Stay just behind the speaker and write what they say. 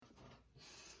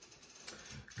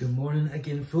Good morning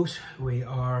again, folks. We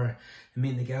are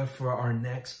meeting together for our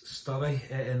next study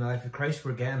in the life of Christ.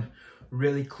 We're getting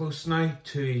really close now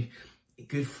to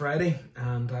Good Friday,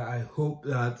 and I hope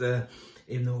that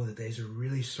even though the days are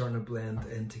really starting to blend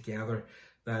in together,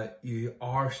 that you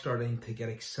are starting to get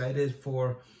excited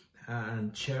for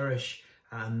and cherish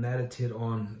and meditate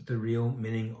on the real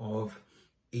meaning of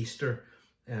Easter.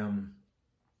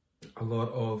 A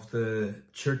lot of the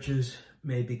churches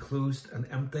may be closed and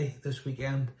empty this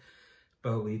weekend,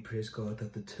 but we praise God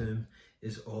that the tomb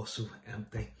is also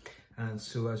empty. And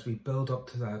so as we build up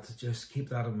to that, just keep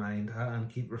that in mind and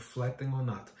keep reflecting on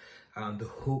that. And the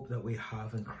hope that we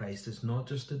have in Christ is not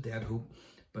just a dead hope,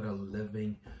 but a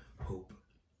living hope.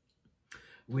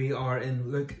 We are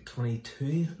in Luke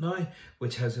 22 now,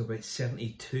 which has about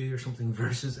 72 or something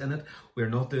verses in it. We're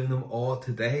not doing them all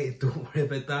today. Don't worry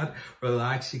about that.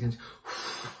 Relax. You can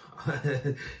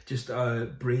just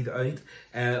breathe out.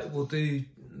 We'll do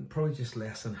probably just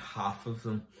less than half of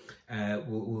them.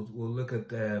 We'll look at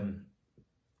the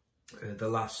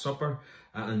Last Supper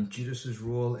and Judas's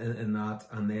role in that,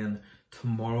 and then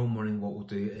tomorrow morning what we'll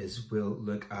do is we'll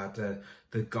look at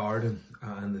the garden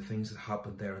and the things that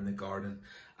happened there in the garden,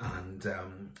 and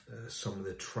some of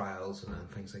the trials and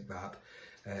things like that.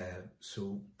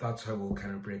 So that's how we'll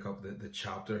kind of break up the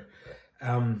chapter.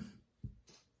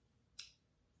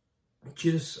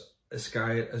 Judas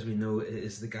Iscariot, as we know,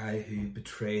 is the guy who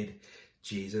betrayed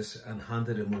Jesus and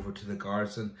handed him over to the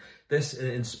guards. And this,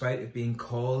 in spite of being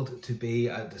called to be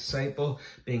a disciple,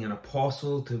 being an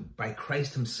apostle by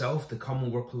Christ himself, to come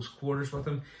and work close quarters with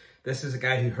him. This is a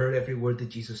guy who heard every word that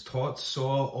Jesus taught,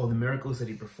 saw all the miracles that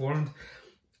he performed,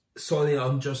 saw the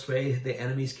unjust way the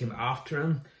enemies came after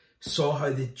him, saw how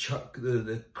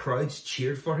the crowds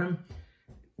cheered for him.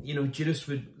 You know, Judas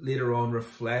would later on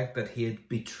reflect that he had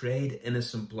betrayed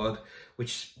innocent blood,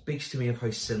 which speaks to me of how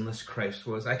sinless Christ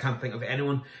was. I can't think of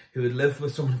anyone who had lived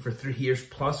with someone for 3 years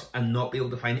plus and not be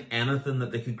able to find anything that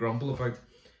they could grumble about.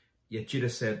 Yet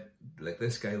Judas said, like,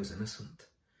 this guy was innocent.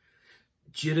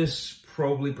 Judas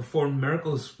probably performed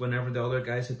miracles whenever the other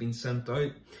guys had been sent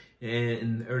out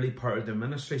in the early part of their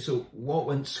ministry. So what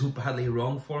went so badly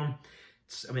wrong for him?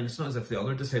 It's not as if the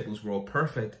other disciples were all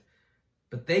perfect,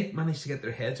 but they managed to get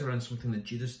their heads around something that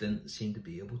Judas didn't seem to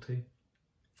be able to.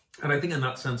 And I think in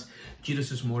that sense,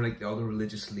 Judas is more like the other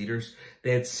religious leaders.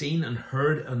 They had seen and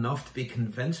heard enough to be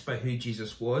convinced by who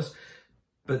Jesus was,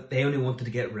 but they only wanted to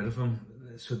get rid of him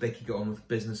so they could get on with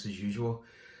business as usual.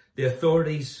 The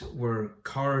authorities were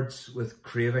cowards with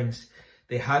cravings.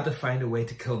 They had to find a way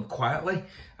to kill him quietly,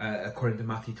 according to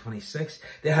Matthew 26.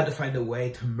 They had to find a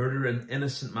way to murder an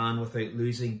innocent man without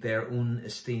losing their own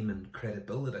esteem and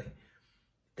credibility.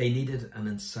 They needed an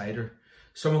insider,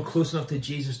 someone close enough to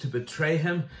Jesus to betray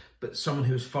him, but someone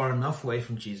who was far enough away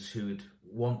from Jesus who would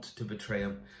want to betray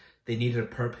him. They needed a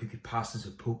perp who could pass as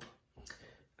a pope.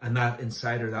 And that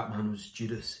insider, that man, was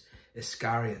Judas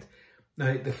Iscariot.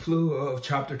 Now, the flow of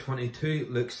chapter 22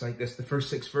 looks like this. The first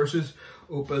 6 verses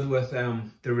open with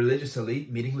the religious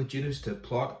elite meeting with Judas to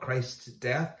plot Christ's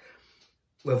death,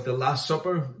 with the Last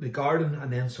Supper, the garden,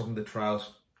 and then some of the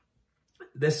trials.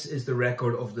 This is the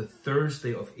record of the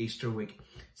Thursday of Easter week.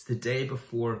 It's the day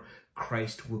before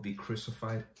Christ will be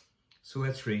crucified. So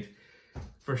let's read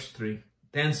verse 3.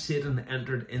 Then Satan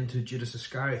entered into Judas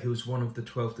Iscariot, who was one of the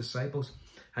 12 disciples,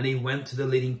 and he went to the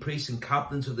leading priests and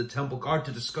captains of the temple guard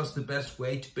to discuss the best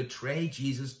way to betray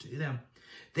Jesus to them.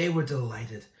 They were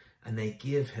delighted, and they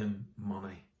gave him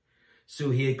money.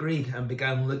 So he agreed and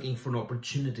began looking for an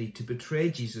opportunity to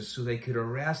betray Jesus so they could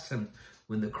arrest him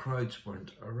when the crowds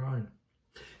weren't around.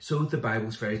 So the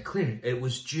Bible's very clear. It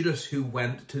was Judas who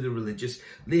went to the religious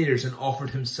leaders and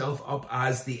offered himself up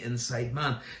as the inside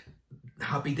man.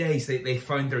 Happy days. They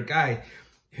found their guy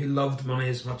who loved money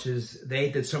as much as they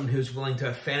did, someone who was willing to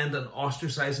offend and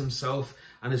ostracize himself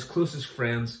and his closest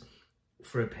friends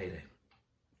for a payday.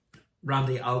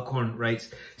 Randy Alcorn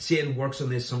writes, Satan works on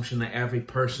the assumption that every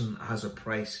person has a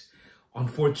price.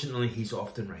 Unfortunately, he's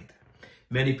often right.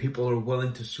 Many people are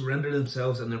willing to surrender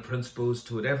themselves and their principles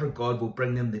to whatever God will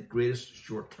bring them the greatest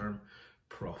short-term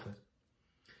profit.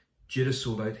 Judas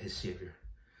sold out his Saviour,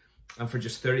 and for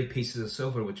just 30 pieces of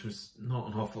silver, which was not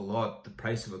an awful lot, the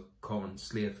price of a common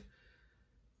slave.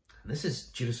 And this is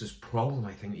Judas's problem,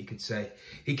 I think you could say.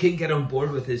 He couldn't get on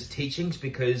board with his teachings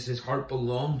because his heart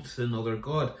belonged to another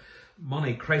God.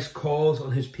 Money. Christ calls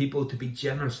on his people to be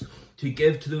generous, to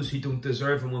give to those who don't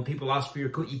deserve. And when people ask for your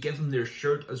coat, you give them their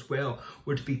shirt as well.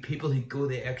 We're to be people who go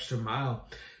the extra mile,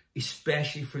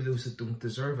 especially for those that don't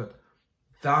deserve it.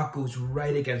 That goes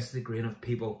right against the grain of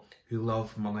people who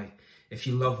love money. If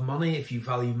you love money, if you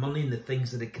value money and the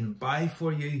things that it can buy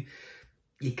for you,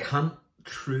 you can't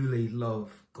truly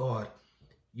love God,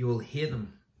 you will hate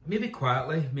him. Maybe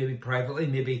quietly, maybe privately,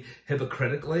 maybe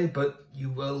hypocritically, but you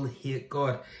will hate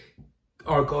God.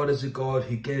 Our God is a God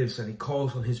who gives, and he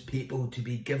calls on his people to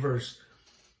be givers.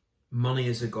 Money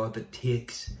is a God that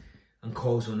takes and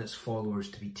calls on its followers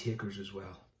to be takers as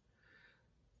well.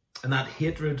 And that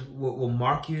hatred will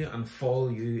mark you and follow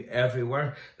you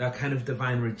everywhere. That kind of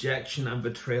divine rejection and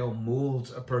betrayal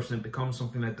molds a person. It becomes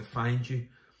something that defines you.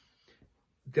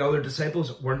 The other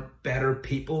disciples weren't better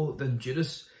people than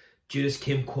Judas. Judas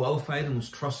came qualified and was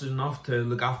trusted enough to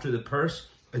look after the purse,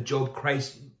 a job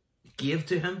Christ gave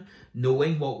to him,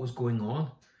 knowing what was going on.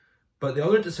 But the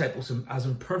other disciples, as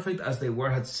imperfect as they were,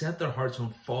 had set their hearts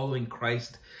on following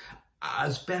Christ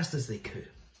as best as they could.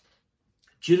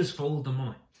 Judas followed the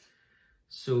money.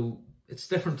 So it's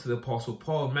different to the Apostle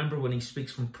Paul. Remember when he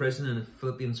speaks from prison in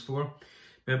Philippians 4?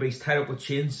 Remember, he's tied up with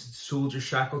chains, soldiers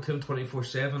shackled him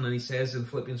 24/7, and he says in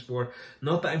Philippians 4,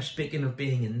 not that I'm speaking of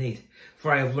being in need,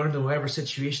 for I have learned in whatever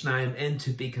situation I am in to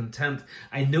be content.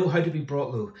 I know how to be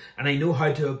brought low, and I know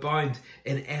how to abound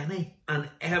in any and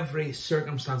every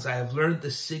circumstance. I have learned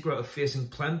the secret of facing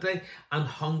plenty and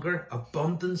hunger,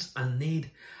 abundance and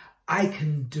need. I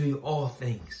can do all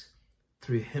things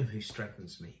through him who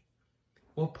strengthens me.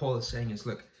 What Paul is saying is,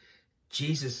 look,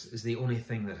 Jesus is the only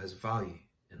thing that has value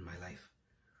in my life.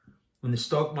 When the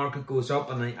stock market goes up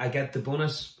and I get the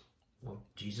bonus, well,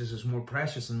 Jesus is more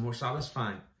precious and more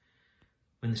satisfying.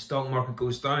 When the stock market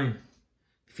goes down,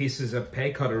 he faces a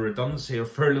pay cut or redundancy or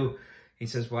furlough, he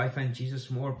says, well, I find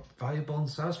Jesus more valuable and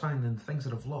satisfying than the things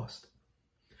that I've lost.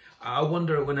 I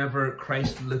wonder whenever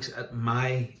Christ looks at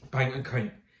my bank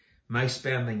account, my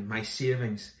spending, my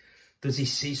savings, does he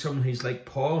see someone who's like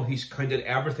Paul, who's counted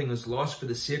everything as lost for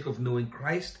the sake of knowing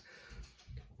Christ?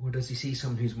 Or does he see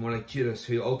someone who's more like Judas,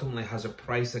 who ultimately has a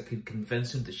price that could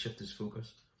convince him to shift his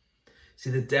focus? See,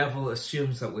 the devil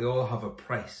assumes that we all have a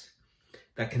price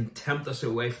that can tempt us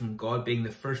away from God being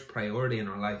the first priority in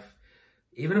our life.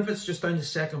 Even if it's just down to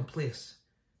second place,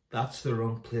 that's the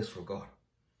wrong place for God.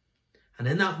 And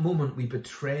in that moment, we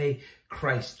betray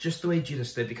Christ, just the way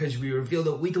Judas did, because we reveal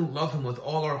that we don't love him with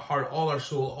all our heart, all our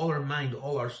soul, all our mind,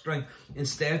 all our strength.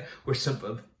 Instead, we're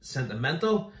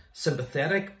sentimental,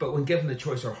 sympathetic, but when given the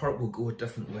choice, our heart will go a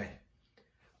different way.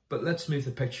 But let's move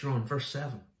the picture on. Verse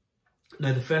 7.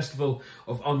 Now the festival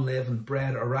of unleavened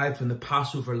bread arrived when the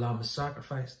Passover lamb was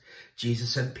sacrificed. Jesus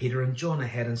sent Peter and John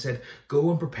ahead and said, go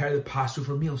and prepare the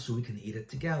Passover meal so we can eat it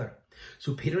together.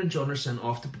 So Peter and John are sent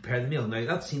off to prepare the meal. Now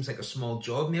that seems like a small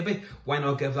job maybe. Why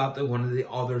not give that to one of the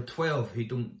other 12 who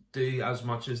don't do as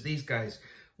much as these guys?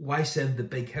 Why send the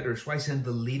big hitters? Why send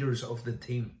the leaders of the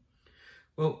team?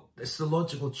 Well, it's the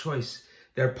logical choice.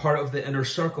 They're part of the inner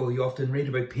circle. You often read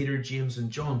about Peter, James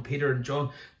and John. Peter and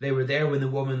John, they were there when the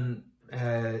woman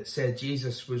said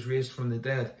Jesus was raised from the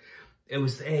dead. It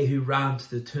was they who ran to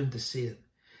the tomb to see it.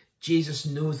 Jesus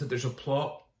knows that there's a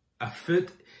plot afoot.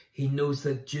 He knows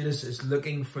that Judas is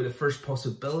looking for the first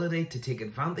possibility to take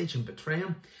advantage and betray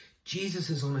him. Jesus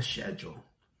is on a schedule.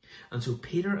 And so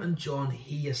Peter and John,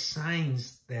 he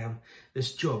assigns them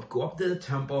this job. Go up to the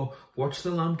temple, watch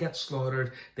the lamb get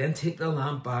slaughtered, then take the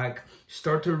lamb back,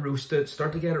 start to roast it,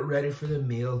 start to get it ready for the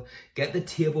meal, get the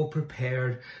table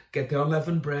prepared, get the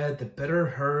unleavened bread, the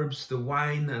bitter herbs, the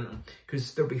wine, and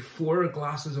because there'll be 4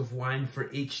 glasses of wine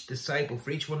for each disciple,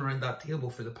 for each one around that table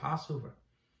for the Passover.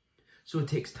 So it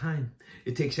takes time,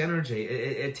 it takes energy,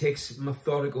 it takes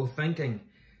methodical thinking.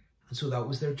 And so that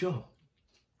was their job.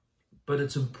 But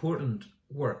it's important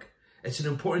work. It's an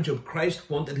important job. Christ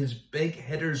wanted his big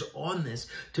hitters on this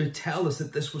to tell us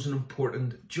that this was an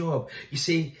important job. You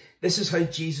see, this is how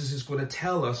Jesus is going to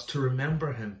tell us to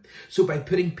remember him. So by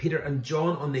putting Peter and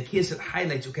John on the case, it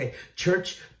highlights, okay,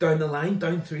 church, down the line,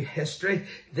 down through history,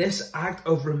 this act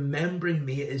of remembering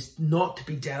me is not to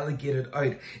be delegated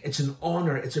out. It's an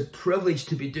honor. It's a privilege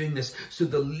to be doing this. So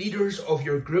the leaders of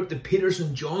your group, the Peters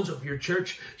and Johns of your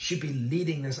church, should be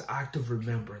leading this act of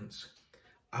remembrance.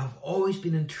 I've always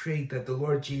been intrigued that the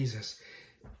Lord Jesus,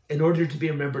 in order to be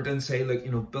remembered, didn't say, like,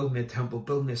 you know, build me a temple,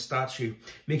 build me a statue,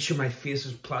 make sure my face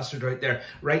is plastered out there,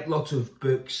 write lots of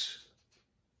books.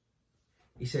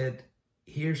 He said,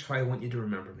 here's how I want you to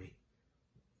remember me.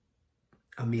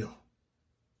 A meal.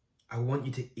 I want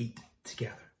you to eat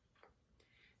together.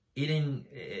 Eating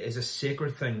is a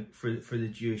sacred thing for the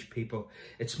Jewish people.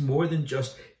 It's more than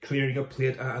just clearing a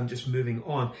plate and just moving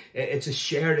on. It's a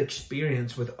shared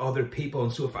experience with other people.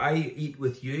 And so if I eat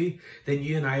with you, then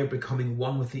you and I are becoming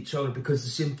one with each other, because the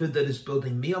same food that is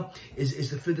building me up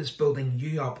is the food that's building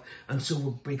you up. And so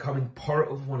we're becoming part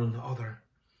of one another.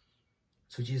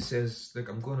 So Jesus says, look,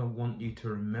 I'm going to want you to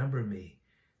remember me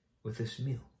with this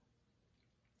meal.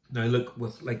 Now look,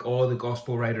 with like all the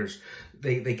gospel writers,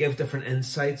 they give different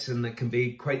insights, and it can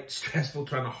be quite stressful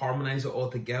trying to harmonize it all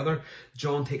together.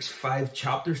 John takes 5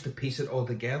 chapters to piece it all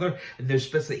together, and there's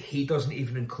bits that he doesn't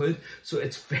even include, so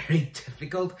it's very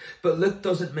difficult. But Luke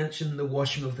doesn't mention the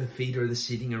washing of the feet or the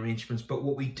seating arrangements, but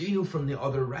what we do know from the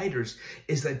other writers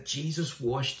is that Jesus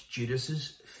washed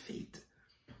Judas's feet.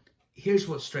 Here's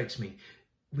what strikes me.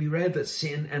 We read that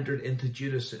Satan entered into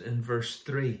Judas in verse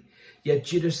 3. Yet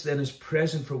Judas then is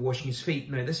present for washing his feet.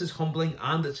 Now, this is humbling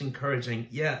and it's encouraging.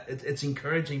 Yeah, it's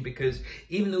encouraging because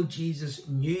even though Jesus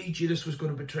knew Judas was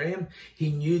going to betray him,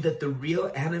 he knew that the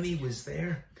real enemy was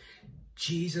there.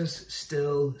 Jesus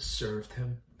still served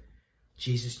him.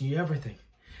 Jesus knew everything.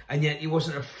 And yet he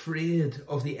wasn't afraid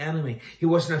of the enemy. He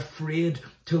wasn't afraid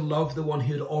to love the one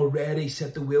who had already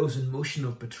set the wheels in motion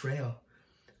of betrayal.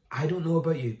 I don't know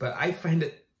about you, but I find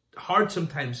it hard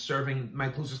sometimes serving my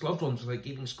closest loved ones, like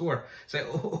keeping score. It's like,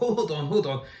 oh, hold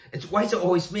on. Why is it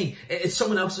always me? It's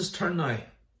someone else's turn now.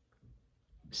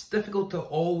 It's difficult to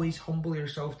always humble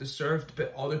yourself to serve, to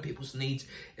put other people's needs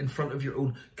in front of your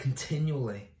own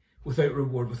continually, without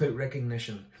reward, without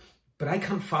recognition. But I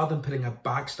can't fathom putting a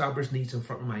backstabber's needs in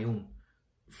front of my own,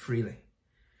 freely.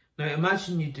 Now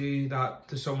imagine you do that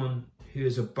to someone who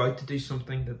is about to do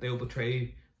something that they'll betray you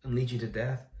and lead you to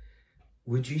death.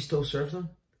 Would you still serve them?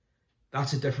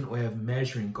 That's a different way of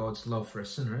measuring God's love for a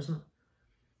sinner, isn't it?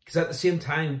 Because at the same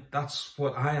time, that's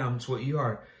what I am, it's what you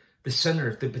are. The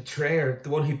sinner, the betrayer, the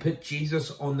one who put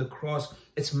Jesus on the cross.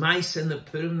 It's my sin that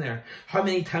put him there. How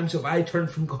many times have I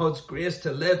turned from God's grace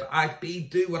to live, act, be,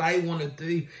 do what I want to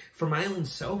do for my own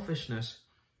selfishness?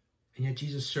 And yet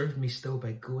Jesus served me still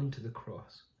by going to the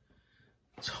cross.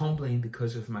 It's humbling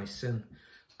because of my sin,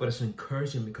 but it's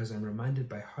encouraging because I'm reminded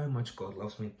by how much God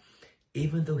loves me.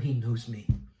 Even though he knows me,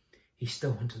 he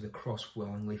still went to the cross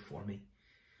willingly for me.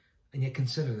 And yet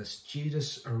consider this,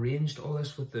 Judas arranged all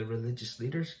this with the religious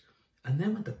leaders and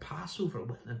then went to Passover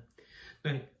with them.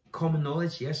 Now, common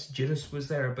knowledge, yes, Judas was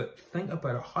there, but think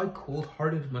about it, how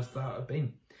cold-hearted must that have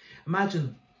been?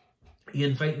 Imagine you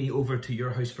invite me over to your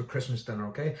house for Christmas dinner,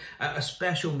 okay? A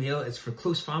special meal, it's for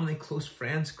close family, close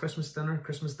friends, Christmas dinner,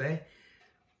 Christmas Day.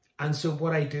 And so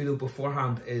what I do though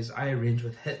beforehand is I arrange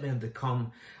with hitmen to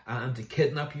come and to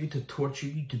kidnap you, to torture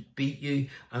you, to beat you,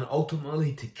 and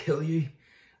ultimately to kill you.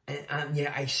 And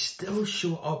yet I still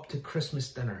show up to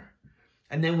Christmas dinner.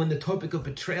 And then when the topic of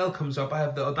betrayal comes up, I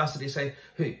have the audacity to say,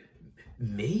 who,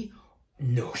 me?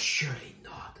 No, surely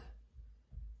not.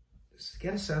 Just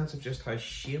get a sense of just how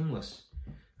shameless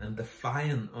and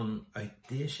defiant and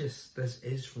audacious this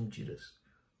is from Judas.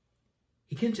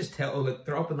 He can't just tell, oh look,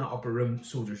 they're up in that upper room,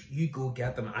 soldiers, you go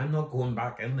get them, I'm not going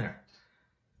back in there.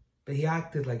 But he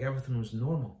acted like everything was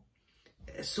normal.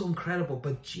 It's so incredible,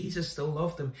 but Jesus still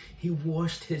loved him. He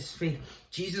washed his feet.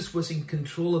 Jesus was in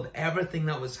control of everything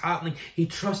that was happening. He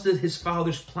trusted his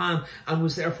Father's plan and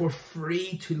was therefore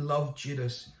free to love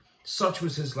Judas. Such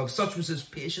was his love, such was his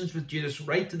patience with Judas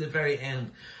right to the very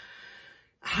end.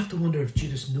 I have to wonder if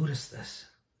Judas noticed this.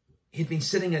 He'd been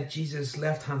sitting at Jesus'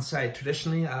 left-hand side,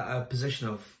 traditionally a position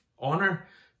of honour.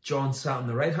 John sat on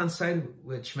the right-hand side,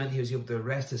 which meant he was able to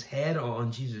rest his head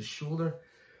on Jesus' shoulder.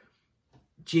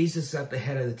 Jesus is at the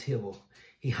head of the table.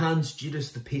 He hands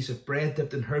Judas the piece of bread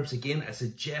dipped in herbs again as a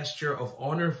gesture of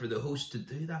honour for the host to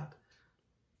do that.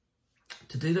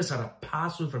 To do this at a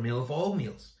Passover meal of all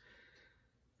meals.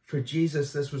 For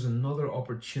Jesus, this was another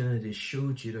opportunity to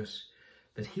show Judas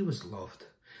that he was loved,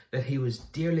 that he was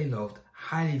dearly loved,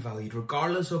 highly valued,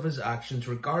 regardless of his actions,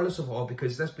 regardless of all,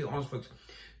 because let's be honest, folks,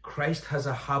 Christ has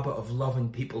a habit of loving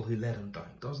people who let him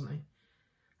down, doesn't he?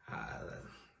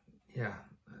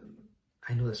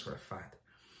 I know this for a fact.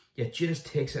 Yet Judas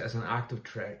takes it as an act of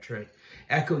treachery,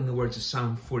 echoing the words of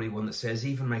Psalm 41 that says,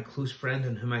 even my close friend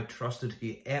in whom I trusted,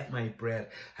 who ate my bread,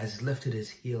 has lifted his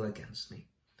heel against me.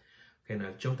 Okay, now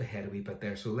I've jumped ahead a wee bit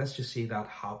there, so let's just see that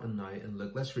happen now in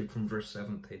Luke. Let's read from verse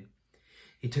 17.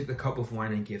 He took the cup of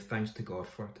wine and gave thanks to God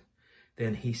for it.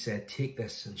 Then he said, take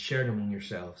this and share it among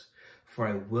yourselves, for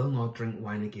I will not drink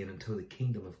wine again until the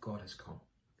kingdom of God has come.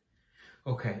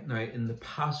 Okay, now in the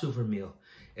Passover meal,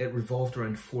 it revolved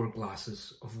around 4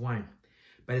 glasses of wine.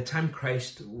 By the time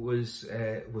Christ was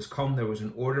come, there was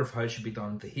an order of how it should be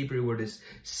done. The Hebrew word is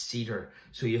Seder.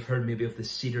 So you've heard maybe of the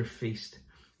Seder feast,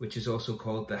 which is also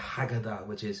called the Haggadah,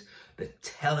 which is the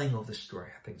telling of the story.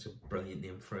 I think it's a brilliant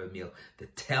name for a meal. The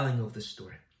telling of the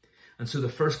story. And so the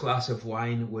first glass of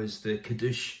wine was the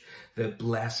Kiddush, the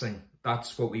blessing.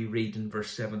 That's what we read in verse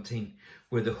 17,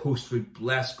 where the host would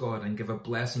bless God and give a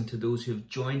blessing to those who have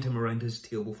joined him around his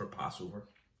table for Passover.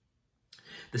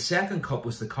 The second cup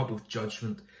was the cup of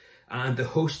judgment, And the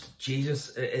host,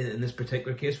 Jesus, in this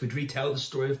particular case, would retell the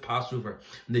story of Passover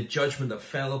and the judgment that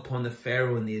fell upon the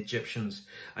Pharaoh and the Egyptians.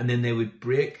 And then they would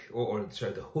break,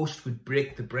 the host would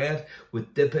break the bread,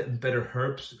 would dip it in bitter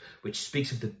herbs, which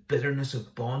speaks of the bitterness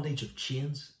of bondage, of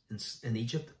chains in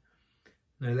Egypt.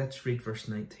 Now let's read verse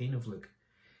 19 of Luke.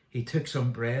 He took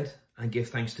some bread and gave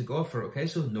thanks to God for it. Okay,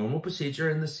 so normal procedure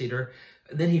in the Seder.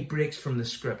 And then he breaks from the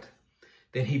script.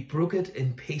 Then he broke it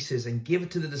in pieces and gave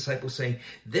it to the disciples, saying,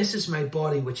 "This is my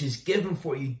body, which is given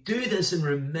for you. Do this in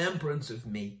remembrance of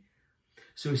me."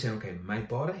 So he's saying, okay, my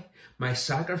body, my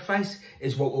sacrifice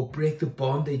is what will break the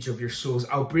bondage of your souls.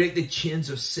 I'll break the chains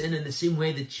of sin in the same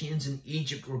way the chains in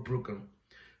Egypt were broken.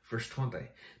 Verse 20.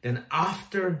 Then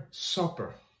after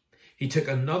supper, he took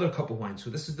another cup of wine. So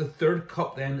this is the third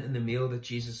cup then in the meal that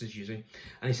Jesus is using.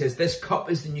 And he says, "This cup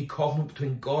is the new covenant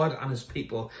between God and his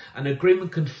people, an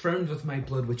agreement confirmed with my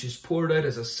blood, which is poured out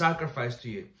as a sacrifice to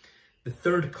you." The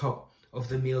third cup of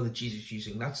the meal that Jesus is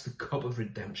using, that's the cup of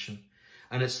redemption.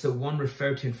 And it's the one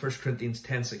referred to in 1 Corinthians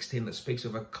 10:16 that speaks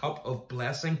of a cup of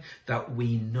blessing that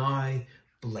we now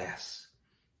bless.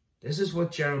 This is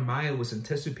what Jeremiah was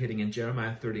anticipating in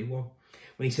Jeremiah 31.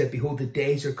 When he said, "Behold, the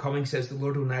days are coming, says the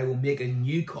Lord, when I will make a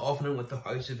new covenant with the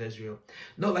house of Israel.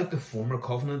 Not like the former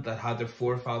covenant that had their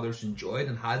forefathers enjoyed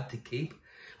and had to keep.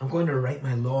 I'm going to write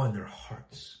my law in their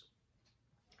hearts."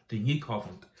 The new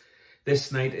covenant.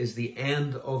 This night is the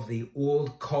end of the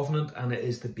old covenant and it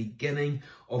is the beginning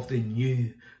of the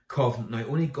new covenant. Now,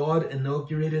 only God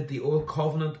inaugurated the old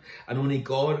covenant and only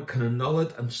God can annul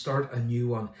it and start a new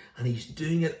one. And he's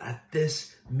doing it at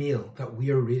this meal that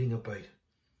we are reading about.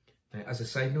 Now, as a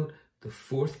side note, the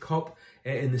fourth cup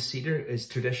in the Seder is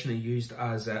traditionally used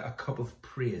as a cup of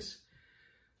praise.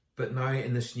 But now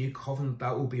in this new covenant,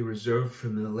 that will be reserved for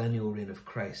the millennial reign of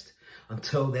Christ.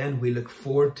 Until then, we look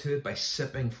forward to it by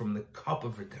sipping from the cup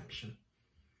of redemption.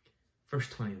 Verse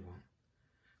 21.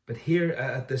 But here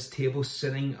at this table,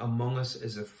 sitting among us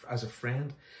as a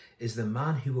friend, is the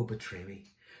man who will betray me.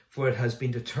 For it has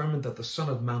been determined that the Son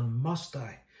of Man must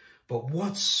die. But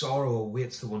what sorrow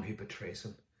awaits the one who betrays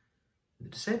him? The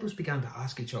disciples began to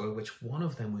ask each other which one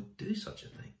of them would do such a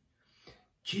thing.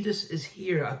 Judas is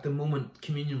here at the moment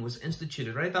communion was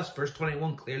instituted, right? That's verse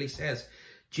 21 clearly says.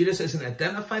 Judas isn't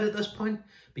identified at this point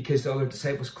because the other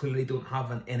disciples clearly don't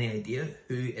have any idea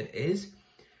who it is.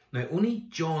 Now, only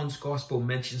John's gospel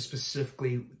mentions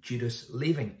specifically Judas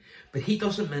leaving, but he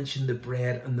doesn't mention the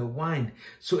bread and the wine.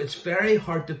 So it's very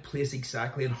hard to place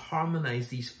exactly and harmonize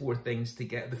these four things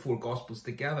together, the four gospels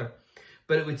together.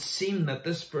 But it would seem that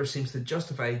this verse seems to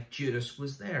justify Judas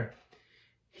was there.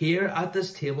 Here at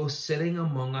this table, sitting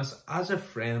among us as a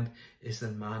friend, is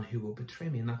the man who will betray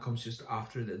me. And that comes just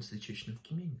after the institution of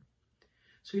communion.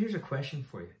 So here's a question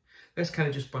for you. Let's kind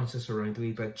of just bounce this around a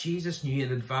wee bit. Jesus knew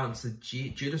in advance that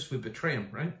Judas would betray him,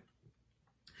 right?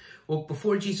 Well,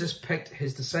 before Jesus picked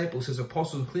his disciples, his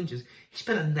apostles, including Jesus, he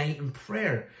spent a night in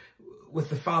prayer with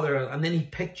the Father. And then he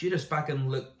picked Judas back in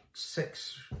Luke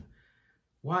 6.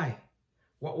 Why?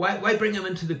 Why bring him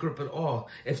into the group at all?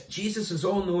 If Jesus is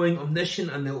all-knowing,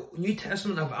 omniscient, and the New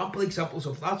Testament have ample examples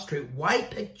of that's true, why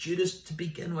pick Judas to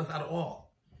begin with at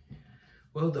all?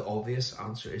 Well, the obvious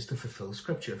answer is to fulfill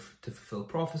Scripture, to fulfill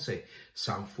prophecy.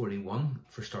 Psalm 41,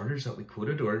 for starters, that we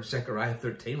quoted, or Zechariah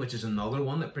 13, which is another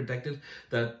one that predicted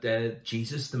that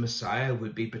Jesus, the Messiah,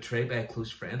 would be betrayed by a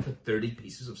close friend for 30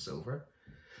 pieces of silver.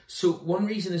 So one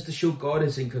reason is to show God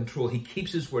is in control. He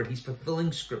keeps his word. He's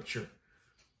fulfilling Scripture.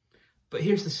 But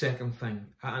here's the second thing,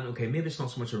 and okay, maybe it's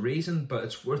not so much a reason, but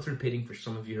it's worth repeating for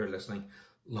some of you who are listening.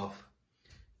 Love.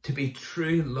 To be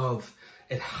true love,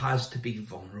 it has to be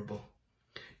vulnerable.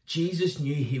 Jesus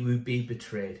knew he would be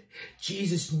betrayed.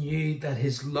 Jesus knew that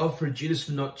his love for Judas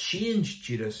would not change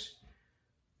Judas,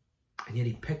 and yet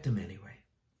he picked him anyway.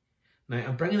 Now,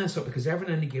 I'm bringing this up because every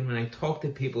now and again when I talk to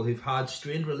people who've had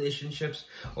strained relationships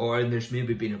or there's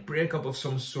maybe been a breakup of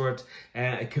some sort,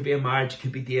 it could be a marriage, it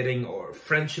could be dating or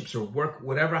friendships or work,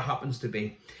 whatever it happens to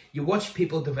be, you watch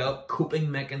people develop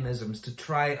coping mechanisms to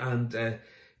try and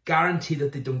guarantee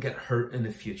that they don't get hurt in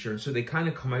the future. And so they kind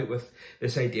of come out with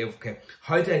this idea of, okay,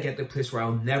 how do I get to a place where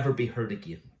I'll never be hurt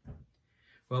again?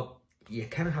 Well, you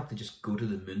kind of have to just go to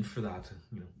the moon for that,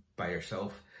 by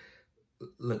yourself.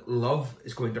 Look, love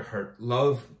is going to hurt.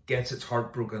 Love gets its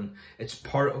heart broken. It's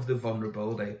part of the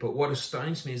vulnerability. But what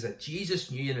astounds me is that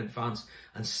Jesus knew in advance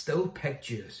and still picked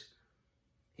Judas.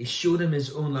 He showed him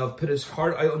his own love, put his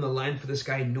heart out on the line for this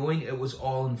guy, knowing it was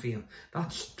all in vain.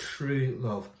 That's true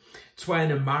love. It's why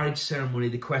in a marriage ceremony,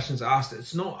 the question's asked.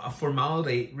 It's not a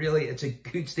formality, really. It's a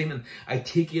good statement. I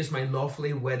take you as my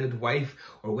lawfully wedded wife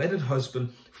or wedded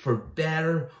husband for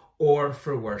better or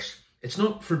for worse. It's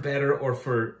not for better or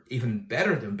for even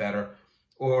better than better,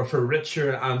 or for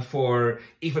richer and for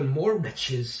even more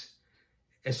riches.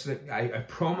 It's that I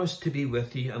promise to be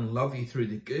with you and love you through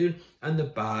the good and the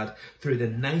bad, through the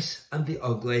nice and the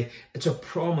ugly. It's a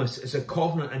promise, it's a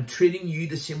covenant. I'm treating you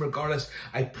the same regardless.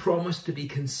 I promise to be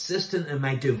consistent in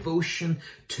my devotion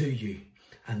to you.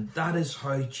 And that is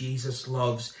how Jesus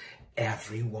loves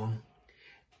everyone.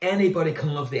 Anybody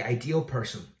can love the ideal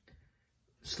person.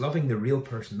 It's loving the real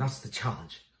person. That's the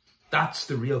challenge. That's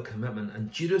the real commitment.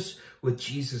 And Judas with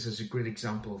Jesus is a great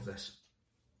example of this.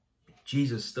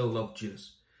 Jesus still loved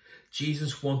Judas.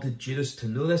 Jesus wanted Judas to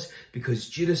know this because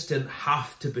Judas didn't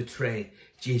have to betray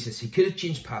Jesus. He could have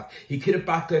changed path. He could have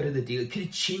backed out of the deal. He could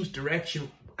have changed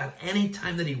direction at any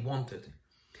time that he wanted.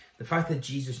 The fact that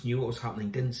Jesus knew what was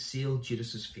happening didn't seal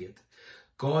Judas's fate.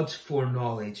 God's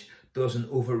foreknowledge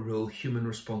doesn't overrule human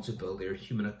responsibility or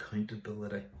human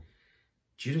accountability.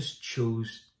 Judas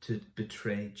chose to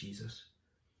betray Jesus.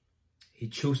 He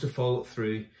chose to follow it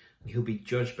through. He'll be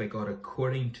judged by God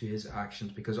according to his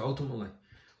actions, because ultimately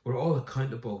we're all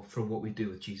accountable for what we do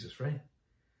with Jesus, right?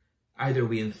 Either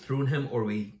we enthrone him or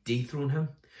we dethrone him.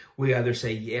 We either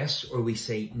say yes or we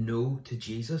say no to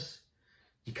Jesus.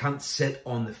 You can't sit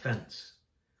on the fence.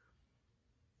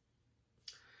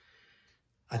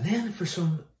 And then for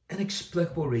some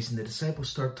inexplicable reason, the disciples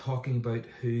start talking about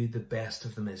who the best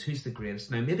of them is, who's the greatest.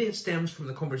 Now, maybe it stems from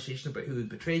the conversation about who would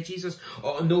betray Jesus.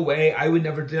 Oh, no way, I would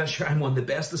never do that. Sure, I'm one of the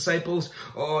best disciples.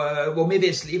 Oh, well, maybe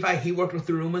it's Levi. He worked with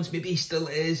the Romans. Maybe he still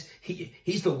is.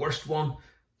 He's the worst one.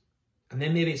 And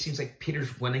then maybe it seems like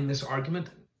Peter's winning this argument.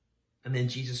 And then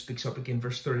Jesus speaks up again,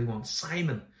 verse 31.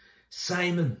 Simon,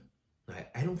 Simon. Now,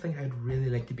 I don't think I'd really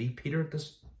like to be Peter at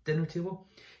this dinner table,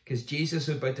 because Jesus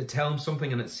is about to tell him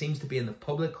something, and it seems to be in the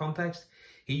public context.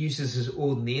 He uses his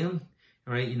old name,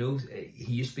 all right? You know,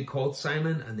 he used to be called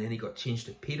Simon, and then he got changed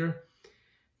to Peter.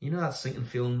 You know that sinking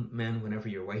feeling, men, whenever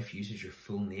your wife uses your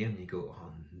full name, and you go,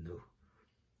 oh no.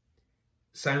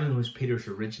 Simon was Peter's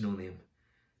original name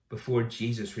before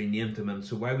Jesus renamed him. And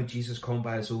so why would Jesus call him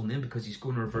by his old name? Because he's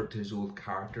going to revert to his old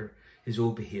character, his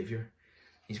old behavior.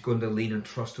 He's going to lean and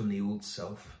trust on the old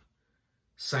self.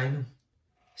 Simon,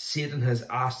 Satan has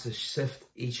asked to sift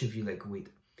each of you like wheat.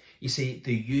 You see,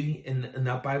 the you in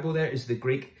that Bible there is the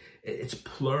Greek, it's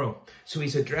plural. So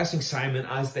he's addressing Simon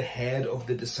as the head of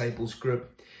the disciples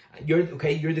group. You're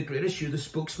the greatest, you're the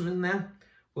spokesman there.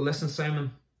 Well, listen,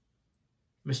 Simon,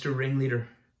 Mr. Ringleader,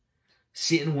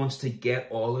 Satan wants to get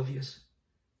all of you.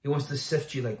 He wants to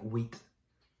sift you like wheat.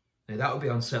 Now, that would be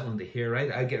unsettling to hear,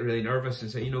 right? I'd get really nervous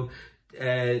and say,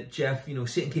 Jeff,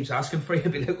 Satan keeps asking for you.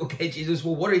 I'd be like, okay, Jesus,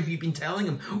 well, what have you been telling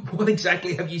him? What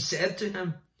exactly have you said to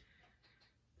him?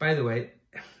 By the way,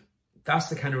 that's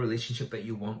the kind of relationship that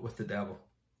you want with the devil.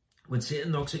 When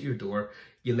Satan knocks at your door,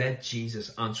 you let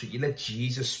Jesus answer. You let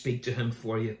Jesus speak to him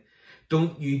for you.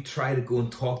 Don't you try to go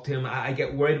and talk to him. I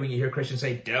get worried when you hear Christians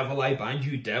say, devil, I bind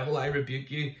you. Devil, I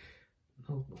rebuke you.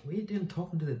 No, what are you doing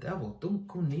talking to the devil? Don't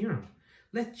go near him.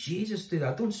 Let Jesus do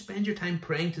that. Don't spend your time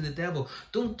praying to the devil.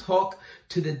 Don't talk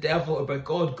to the devil about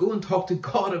God. Go and talk to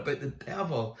God about the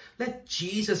devil. Let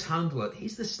Jesus handle it.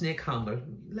 He's the snake handler.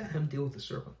 Let him deal with the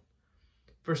serpent.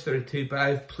 Verse 32, but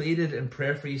I've pleaded in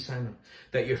prayer for you, Simon,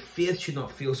 that your faith should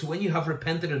not fail. So when you have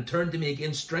repented and turned to me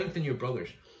again, strengthen your brothers.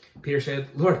 Peter said,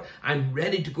 Lord, I'm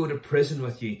ready to go to prison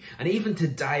with you and even to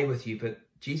die with you. But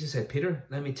Jesus said, Peter,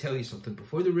 let me tell you something.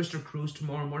 Before the rooster crows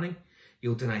tomorrow morning,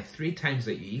 you'll deny 3 times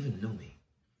that you even know me.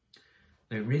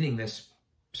 Now, reading this,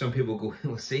 some people go,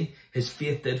 well, see, his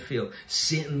faith did fail.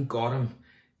 Satan got him.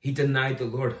 He denied the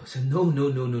Lord. I said, no,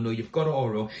 you've got it all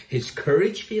wrong. His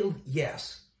courage failed,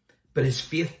 yes, but his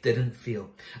faith didn't fail.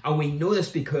 And we know this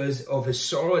because of his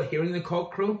sorrow at hearing the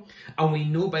cock crow, and we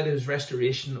know by his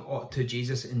restoration to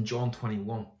Jesus in John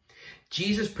 21.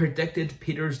 Jesus predicted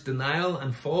Peter's denial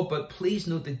and fall, but please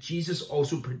note that Jesus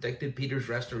also predicted Peter's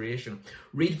restoration.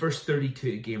 Read verse 32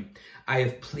 again. I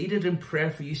have pleaded in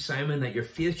prayer for you, Simon, that your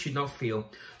faith should not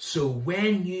fail. So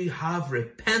when you have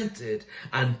repented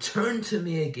and turned to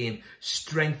me again,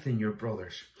 strengthen your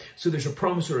brothers. So there's a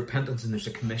promise of repentance and there's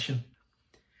a commission.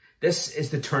 This is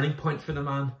the turning point for the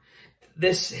man.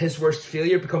 This, his worst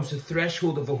failure, becomes the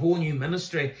threshold of a whole new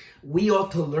ministry. We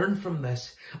ought to learn from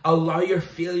this. Allow your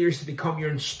failures to become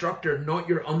your instructor, not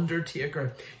your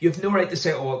undertaker. You have no right to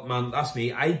say, oh man, that's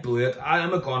me, I blew it,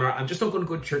 I'm a goner, I'm just not going to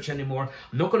go to church anymore,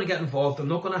 I'm not going to get involved, I'm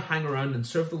not going to hang around and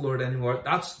serve the Lord anymore.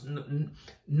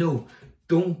 No,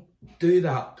 don't do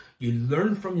that. You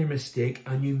learn from your mistake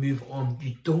and you move on.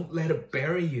 You don't let it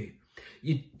bury you.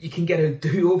 You can get a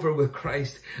do-over with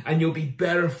Christ, and you'll be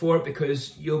better for it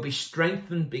because you'll be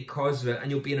strengthened because of it, and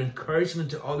you'll be an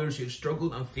encouragement to others who've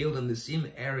struggled and failed in the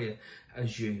same area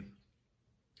as you.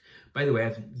 By the way,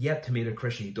 I've yet to meet a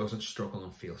Christian who doesn't struggle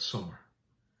and fail somewhere.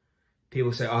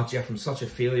 People say, oh, Jeff, I'm such a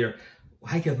failure.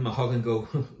 I give them a hug and go,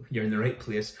 you're in the right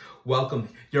place. Welcome.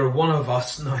 You're one of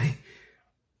us now.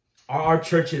 Our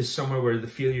church is somewhere where the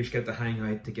failures get to hang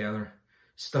out together,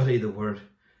 study the word,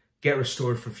 get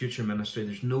restored for future ministry.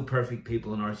 There's no perfect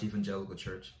people in our evangelical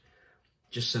church.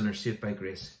 Just sinners saved by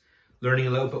grace. Learning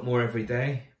a little bit more every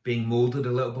day, being molded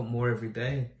a little bit more every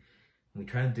day. And we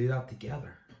try and do that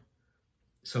together.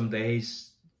 Some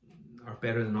days are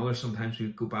better than others. Sometimes we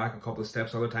go back a couple of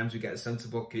steps. Other times we get a sense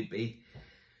of what could be.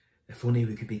 If only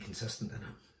we could be consistent in it.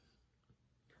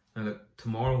 Now look,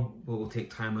 tomorrow we'll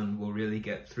take time and we'll really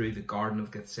get through the Garden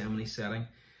of Gethsemane setting.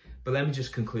 But let me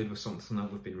just conclude with something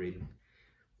that we've been reading.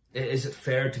 Is it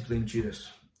fair to blame Judas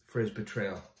for his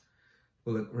betrayal?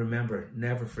 Well, look, remember,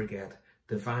 never forget,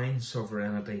 divine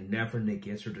sovereignty never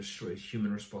negates or destroys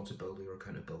human responsibility or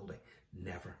accountability.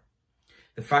 Never.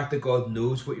 The fact that God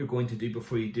knows what you're going to do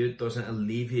before you do it doesn't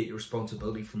alleviate your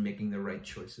responsibility for making the right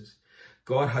choices.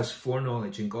 God has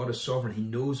foreknowledge and God is sovereign. He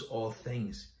knows all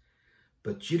things.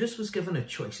 But Judas was given a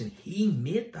choice and he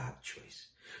made that choice.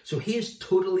 So he is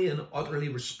totally and utterly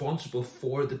responsible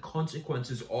for the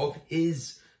consequences of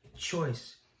his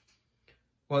choice.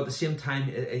 While at the same time,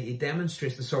 he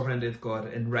demonstrates the sovereignty of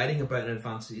God in writing about in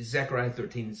advance. Zechariah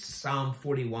 13, Psalm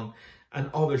 41, and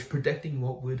others predicting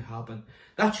what would happen.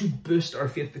 That should boost our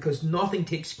faith because nothing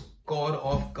takes God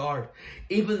off guard.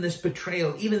 Even this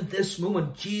betrayal, even this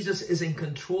moment, Jesus is in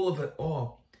control of it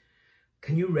all.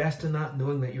 Can you rest in that,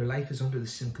 knowing that your life is under the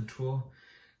same control?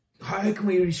 How can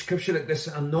we read scripture like this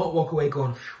and not walk away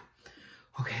going,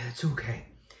 okay, that's okay.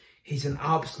 He's in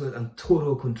absolute and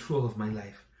total control of my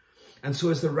life. And so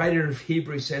as the writer of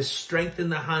Hebrews says, strengthen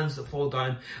the hands that fall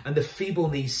down and the feeble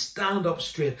knees, stand up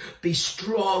straight, be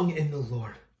strong in the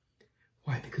Lord.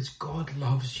 Why? Because God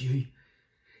loves you.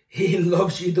 He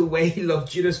loves you the way he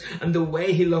loved Judas and the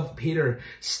way he loved Peter,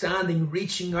 standing,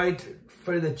 reaching out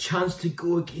for the chance to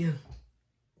go again.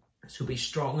 So be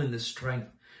strong in the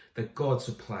strength that God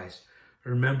supplies,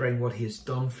 remembering what he has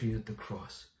done for you at the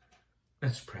cross.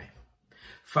 Let's pray.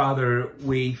 Father,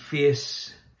 we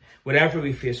face whatever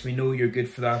we face, we know you're good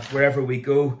for that. Wherever we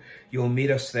go, you'll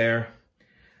meet us there.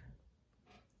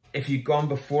 If you've gone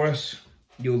before us,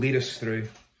 you'll lead us through.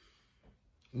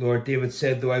 Lord, David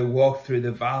said, though I walk through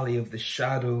the valley of the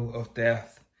shadow of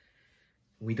death.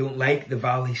 We don't like the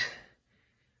valleys,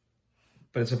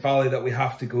 but it's a valley that we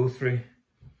have to go through.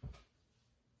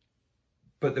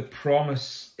 But the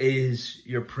promise is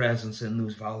your presence in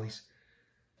those valleys.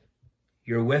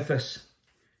 You're with us.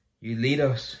 You lead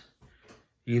us.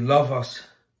 You love us.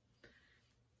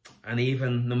 And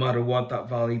even no matter what that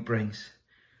valley brings,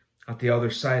 at the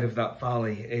other side of that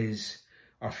valley is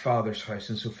our Father's house.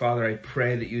 And so, Father, I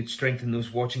pray that you would strengthen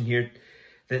those watching here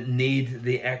that need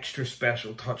the extra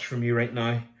special touch from you right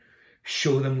now.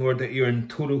 Show them, Lord, that you're in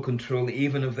total control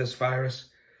even of this virus.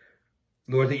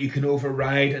 Lord, that you can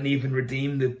override and even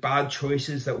redeem the bad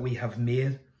choices that we have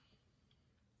made.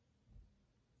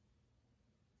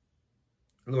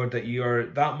 Lord, that you are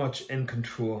that much in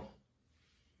control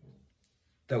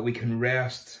that we can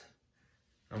rest,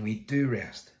 and we do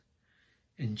rest.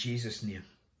 In Jesus' name,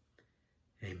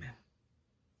 amen.